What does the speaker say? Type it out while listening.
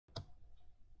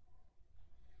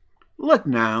Look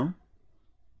now,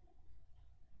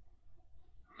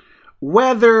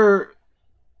 whether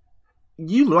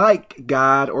you like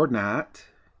God or not,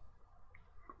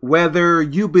 whether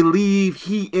you believe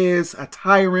he is a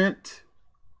tyrant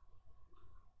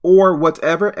or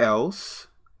whatever else,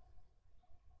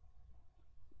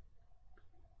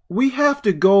 we have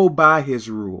to go by his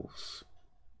rules.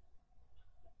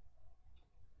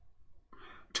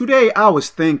 Today I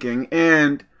was thinking,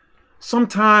 and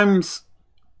sometimes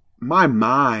my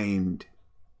mind,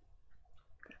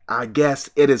 I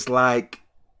guess it is like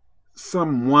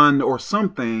someone or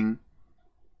something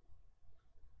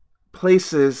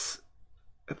places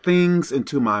things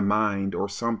into my mind or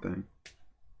something.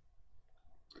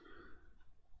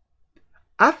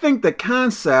 I think the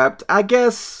concept, I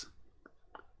guess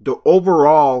the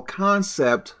overall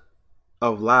concept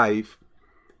of life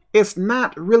is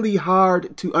not really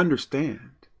hard to understand.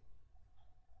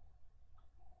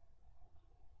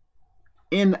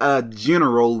 In a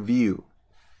general view,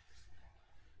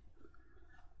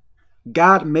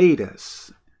 God made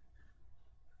us,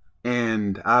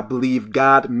 and I believe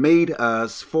God made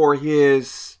us for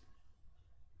his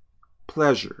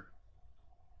pleasure.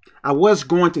 I was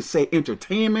going to say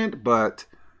entertainment, but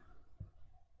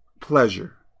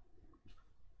pleasure.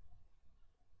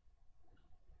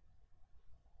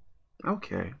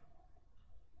 Okay.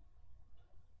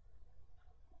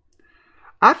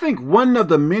 I think one of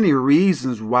the many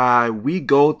reasons why we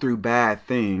go through bad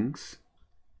things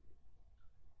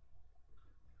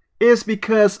is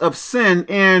because of sin.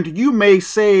 And you may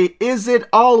say, is it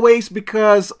always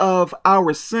because of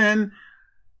our sin?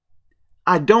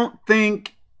 I don't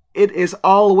think it is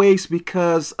always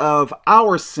because of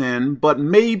our sin, but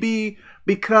maybe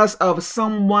because of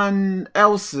someone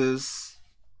else's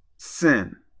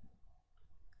sin.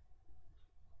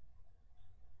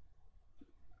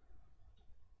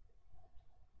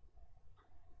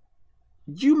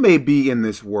 You may be in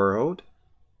this world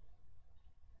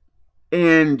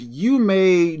and you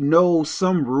may know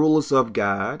some rules of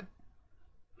God.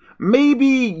 Maybe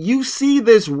you see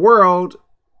this world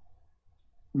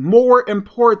more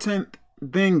important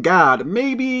than God.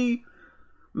 Maybe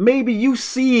you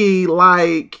see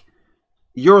like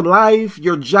your life,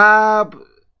 your job,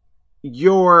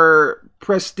 your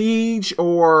prestige,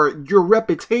 or your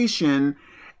reputation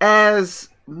as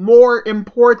more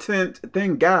important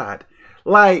than God.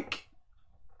 Like,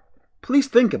 please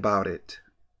think about it.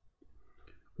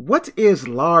 What is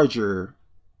larger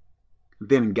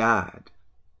than God?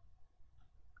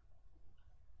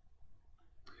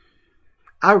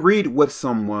 I read with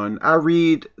someone, I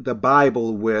read the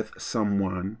Bible with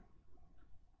someone,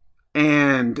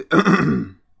 and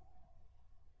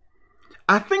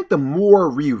I think the more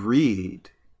we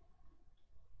read,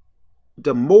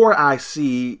 the more I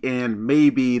see, and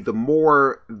maybe the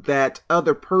more that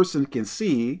other person can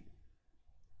see,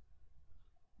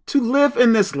 to live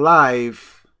in this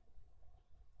life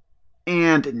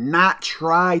and not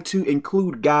try to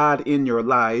include God in your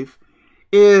life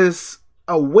is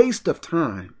a waste of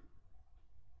time.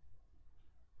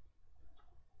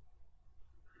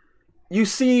 You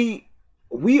see,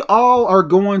 we all are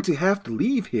going to have to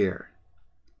leave here.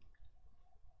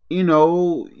 You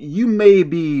know, you may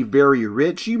be very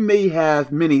rich, you may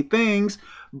have many things,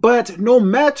 but no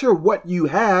matter what you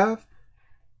have,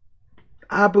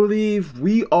 I believe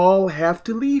we all have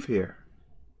to leave here.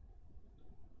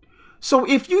 So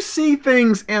if you see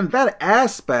things in that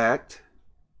aspect,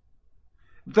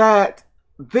 that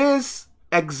this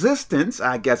existence,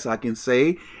 I guess I can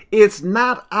say, is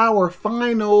not our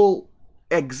final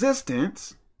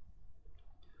existence,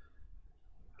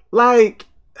 like,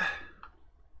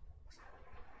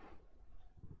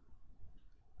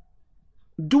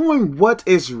 doing what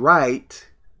is right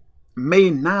may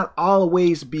not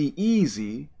always be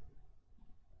easy,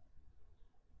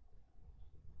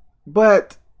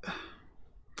 but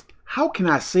how can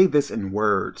I say this in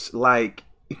words? Like,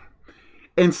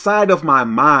 inside of my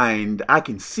mind, I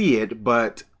can see it,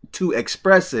 but to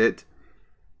express it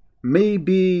may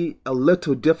be a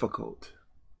little difficult.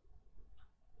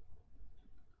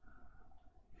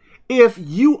 If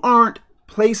you aren't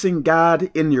placing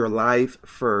God in your life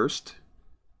first,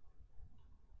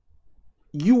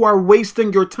 you are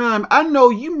wasting your time. I know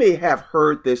you may have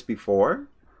heard this before.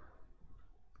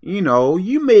 You know,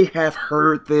 you may have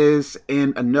heard this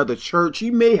in another church.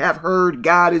 You may have heard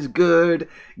God is good,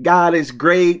 God is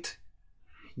great.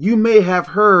 You may have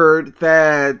heard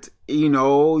that, you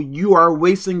know, you are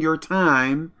wasting your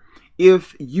time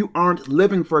if you aren't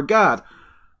living for God.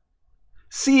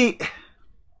 See,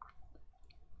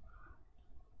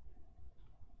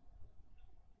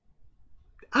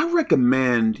 I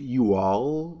recommend you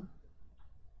all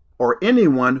or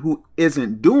anyone who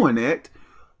isn't doing it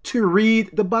to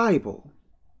read the Bible.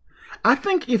 I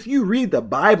think if you read the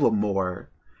Bible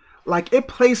more, like it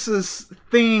places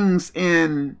things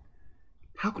in,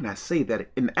 how can I say that,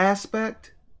 in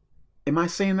aspect? Am I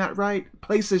saying that right?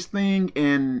 Places thing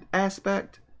in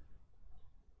aspect?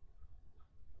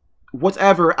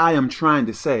 Whatever I am trying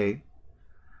to say.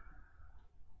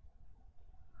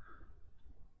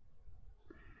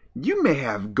 You may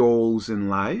have goals in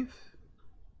life.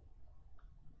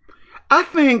 I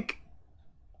think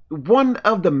one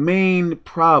of the main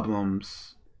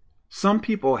problems some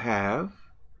people have,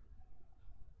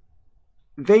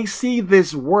 they see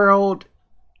this world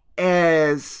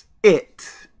as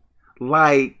it,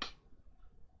 like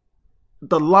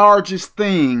the largest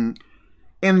thing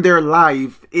in their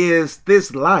life is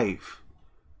this life.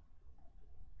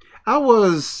 I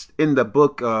was in the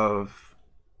book of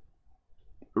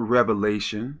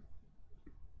Revelation.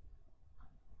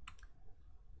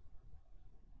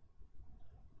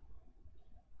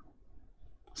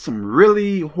 Some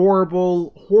really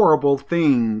horrible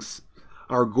things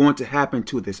are going to happen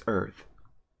to this earth.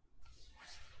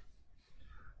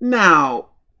 Now,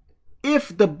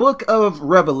 if the book of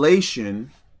Revelation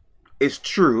is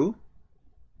true,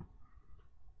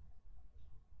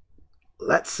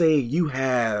 let's say you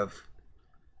have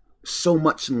so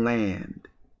much land,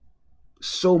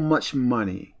 so much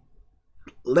money.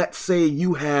 Let's say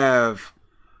you have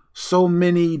so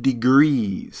many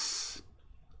degrees,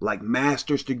 like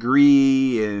master's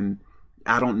degree, and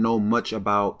I don't know much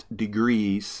about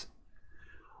degrees.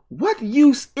 What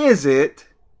use is it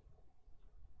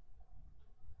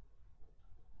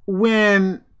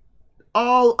when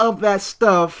all of that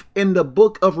stuff in the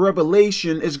book of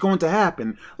Revelation is going to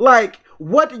happen? Like,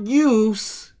 what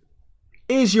use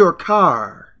is your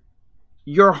car,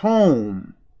 your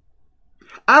home?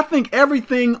 I think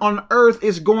everything on earth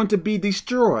is going to be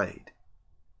destroyed.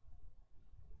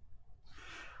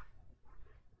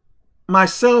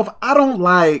 Myself,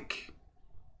 I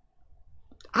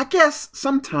guess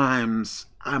sometimes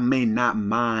I may not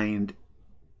mind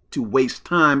to waste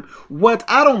time. What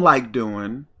I don't like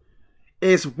doing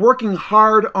is working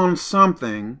hard on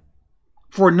something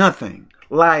for nothing.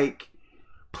 Like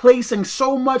placing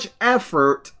so much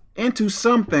effort into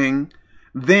something,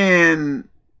 then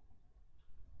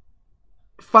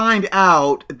find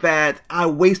out that I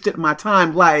wasted my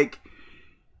time. Like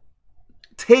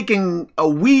taking a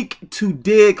week to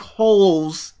dig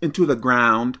holes into the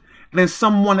ground, then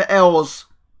someone else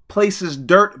places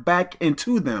dirt back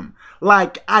into them.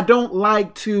 Like, I don't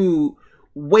like to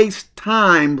waste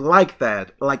time like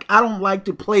that. Like, I don't like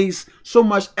to place so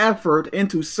much effort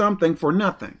into something for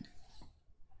nothing.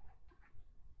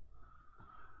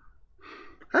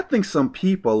 I think some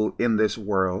people in this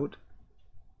world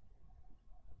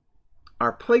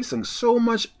are placing so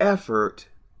much effort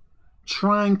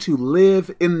trying to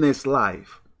live in this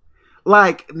life.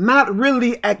 Like, not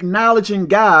really acknowledging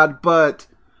God, but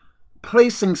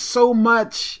placing so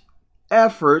much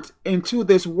effort into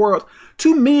this world.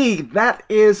 To me, that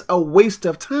is a waste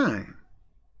of time.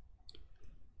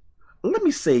 Let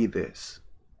me say this.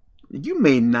 You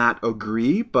may not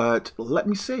agree, but let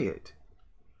me say it.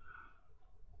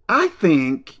 I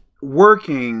think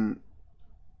working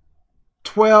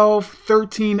 12,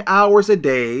 13 hours a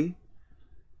day,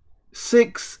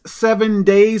 6, 7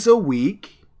 days a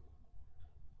week,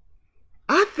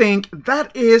 I think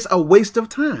that is a waste of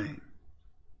time.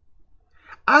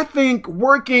 I think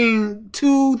working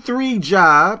 2, 3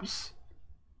 jobs,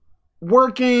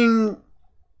 working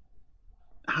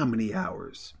how many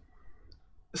hours?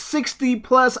 60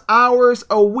 plus hours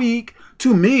a week,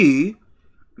 to me,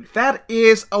 that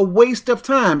is a waste of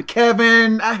time.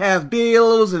 Kevin, I have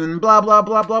bills and blah, blah,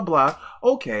 blah, blah, blah.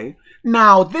 Okay.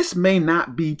 Now, this may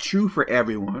not be true for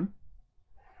everyone,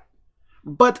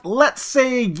 but let's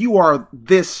say you are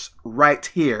this right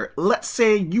here. Let's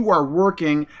say you are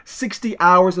working 60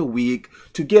 hours a week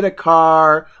to get a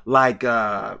car, like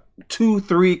 2,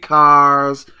 3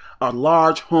 cars, a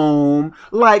large home.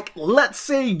 Like, let's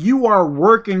say you are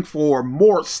working for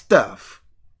more stuff.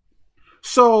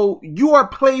 So you are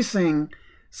placing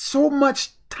so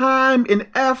much time and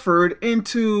effort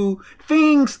into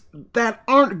things that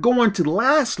aren't going to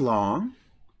last long.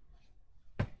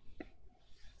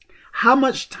 How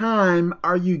much time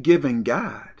are you giving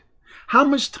God? How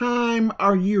much time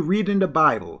are you reading the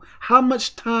Bible? How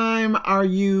much time are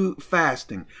you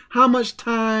fasting? How much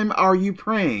time are you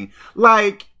praying?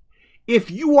 Like,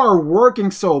 if you are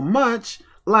working so much,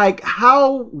 like,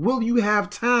 how will you have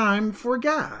time for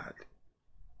God?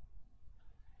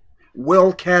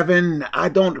 Well, Kevin, I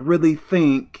don't really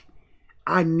think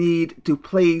I need to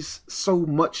place so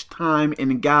much time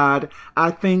in God.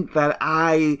 I think that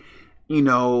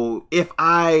if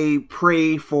I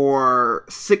pray for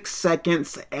 6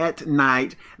 seconds at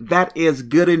night, that is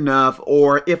good enough.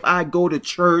 Or if I go to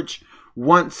church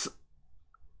once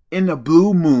in a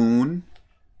blue moon,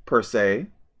 per se,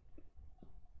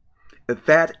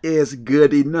 that is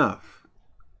good enough.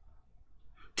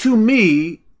 To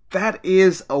me, that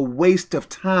is a waste of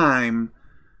time,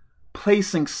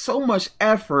 placing so much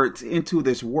effort into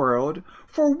this world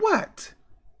for what?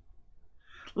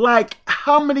 Like,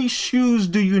 how many shoes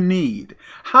do you need?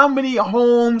 How many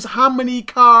homes, how many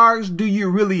cars do you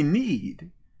really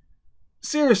need?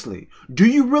 Seriously, do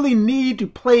you really need to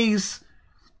place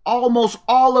almost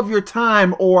all of your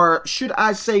time, or should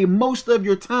I say most of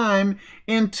your time,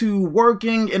 into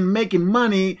working and making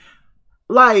money?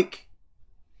 Like,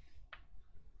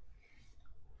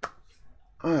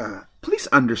 please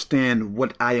understand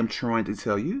what I am trying to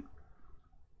tell you.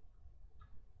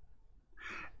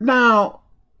 Now,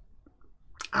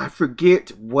 I forget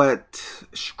what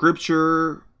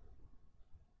scripture,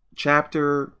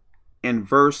 chapter, and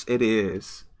verse it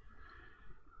is,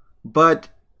 but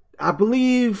I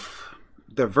believe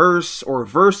the verse or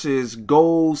verses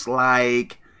goes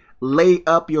like, lay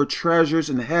up your treasures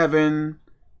in heaven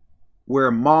where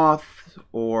moth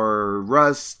or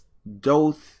rust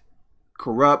doth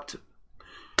corrupt,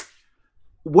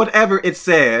 whatever it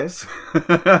says.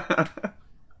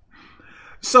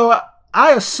 So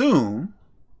I assume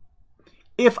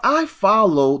if I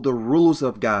follow the rules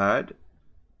of God,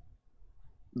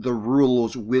 the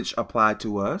rules which apply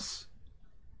to us,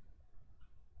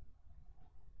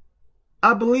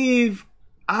 I believe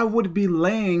I would be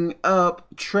laying up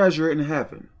treasure in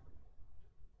heaven.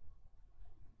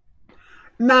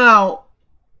 Now,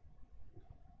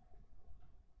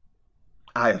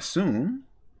 I assume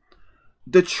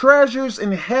the treasures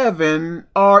in heaven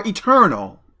are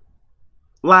eternal.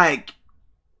 Like,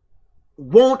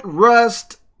 won't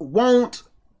rust, won't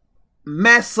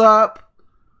mess up.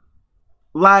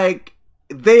 Like,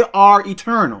 they are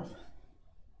eternal.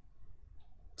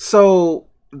 So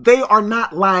they are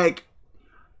not like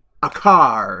a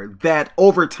car that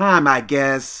over time, I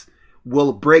guess,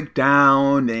 will break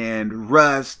down and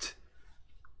rust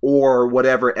or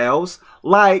whatever else.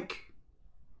 Like,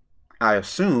 I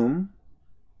assume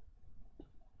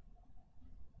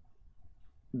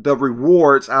the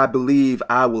rewards I believe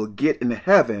I will get in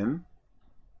heaven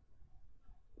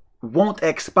won't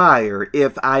expire,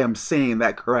 if I am saying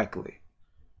that correctly.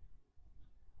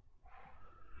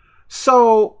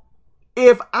 So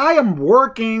if I am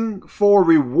working for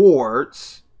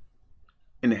rewards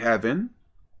in heaven,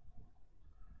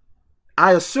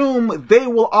 I assume they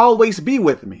will always be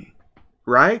with me,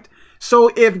 right? So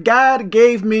if God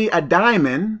gave me a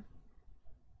diamond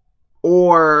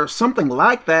or something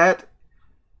like that,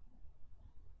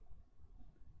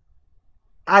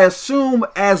 I assume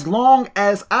as long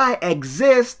as I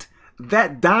exist,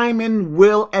 that diamond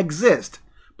will exist.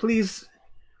 Please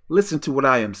listen to what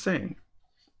I am saying.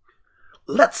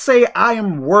 Let's say I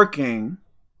am working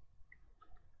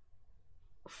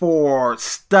for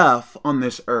stuff on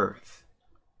this earth.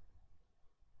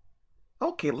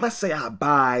 Okay, let's say I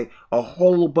buy a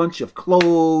whole bunch of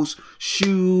clothes,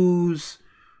 shoes,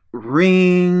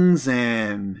 rings,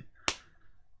 and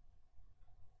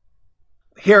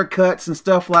haircuts and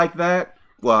stuff like that.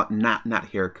 Well, not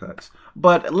haircuts.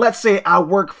 But let's say I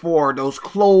work for those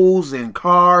clothes and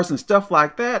cars and stuff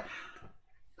like that.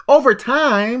 Over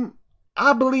time,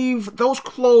 I believe those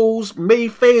clothes may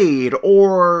fade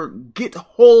or get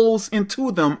holes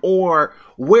into them or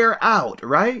wear out,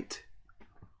 right?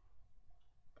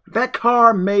 That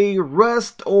car may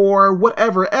rust or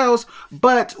whatever else,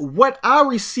 but what I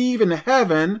receive in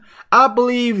heaven, I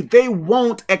believe they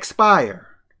won't expire.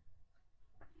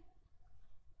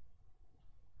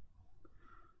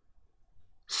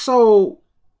 So,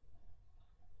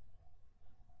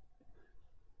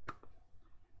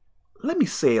 let me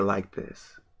say it like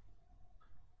this.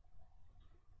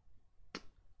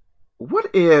 What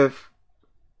if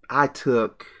I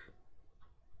took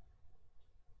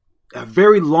a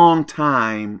very long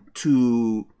time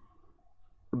to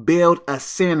build a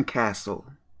sandcastle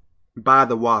by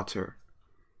the water?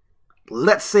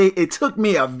 Let's say it took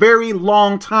me a very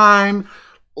long time.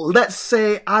 Let's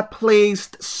say I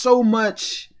placed so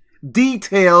much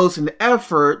details and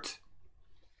effort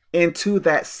into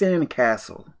that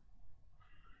sandcastle.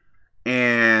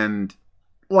 And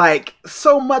like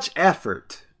so much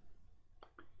effort.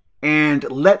 And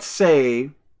let's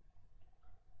say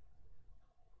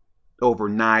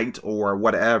overnight or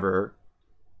whatever,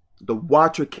 the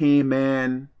water came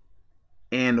in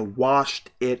and washed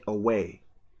it away.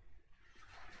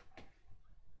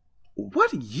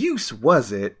 What use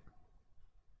was it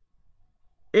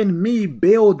in me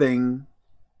building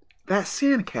that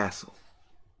sandcastle?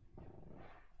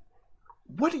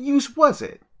 What use was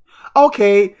it?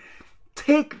 Okay,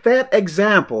 take that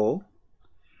example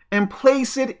and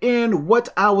place it in what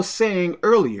I was saying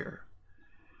earlier.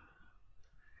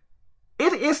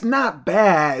 It is not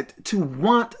bad to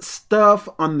want stuff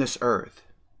on this earth.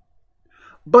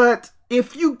 But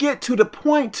if you get to the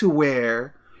point to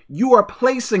where you are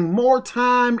placing more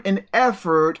time and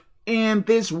effort in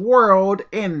this world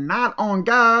and not on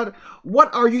God,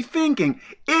 what are you thinking?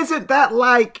 Isn't that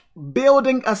like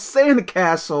building a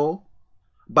sandcastle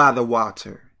by the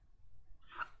water?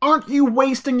 Aren't you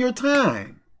wasting your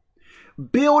time?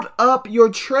 Build up your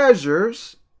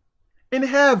treasures in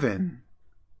heaven.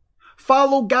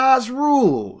 Follow God's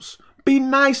rules. Be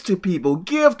nice to people.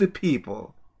 Give to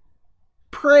people.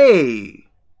 Pray.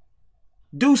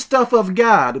 Do stuff of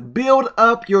God. Build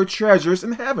up your treasures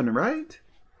in heaven, right?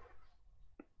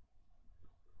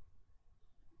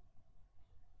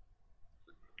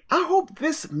 I hope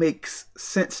this makes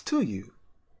sense to you.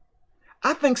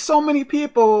 I think so many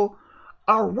people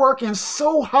are working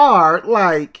so hard,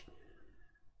 like,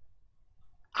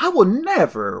 I will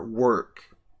never work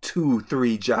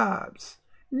 2-3 jobs.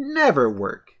 Never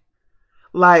work.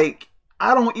 Like,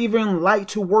 I don't even like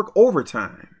to work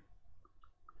overtime.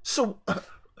 So,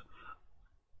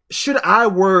 should I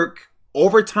work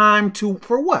overtime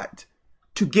for what?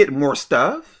 To get more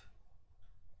stuff?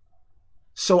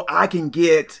 So I can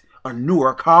get a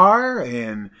newer car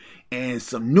and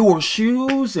some newer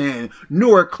shoes and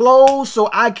newer clothes so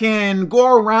I can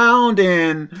go around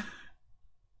and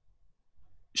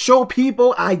show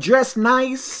people I dress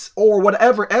nice or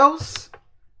whatever else?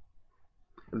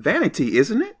 Vanity,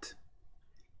 isn't it?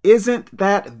 Isn't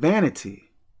that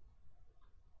vanity?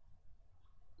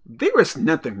 There is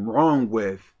nothing wrong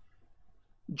with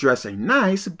dressing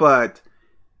nice, but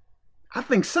I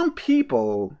think some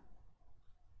people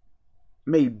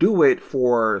may do it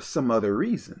for some other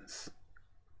reasons.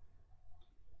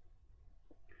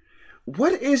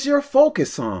 What is your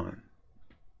focus on?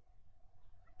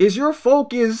 Is your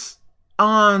focus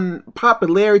on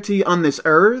popularity on this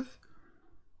earth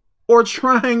or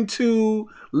trying to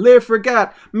live for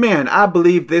God? Man, I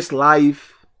believe this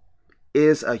life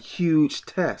is a huge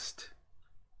test.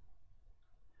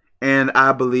 And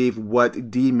I believe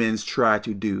what demons try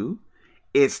to do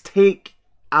is take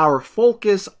our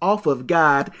focus off of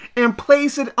God and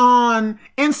place it on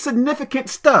insignificant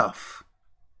stuff.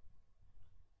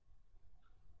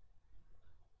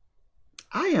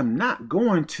 I am not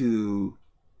going to...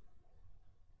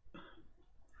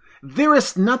 There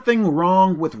is nothing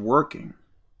wrong with working.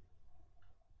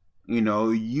 You know,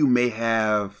 you may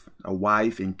have a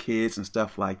wife and kids and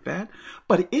stuff like that.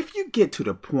 But if you get to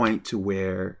the point to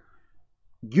where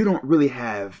you don't really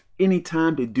have any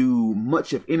time to do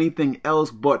much of anything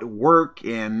else but work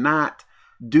and not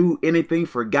do anything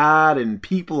for God and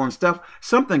people and stuff,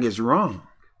 something is wrong.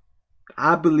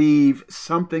 I believe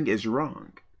something is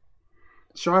wrong.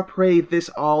 So I pray this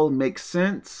all makes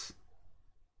sense.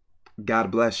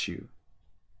 God bless you.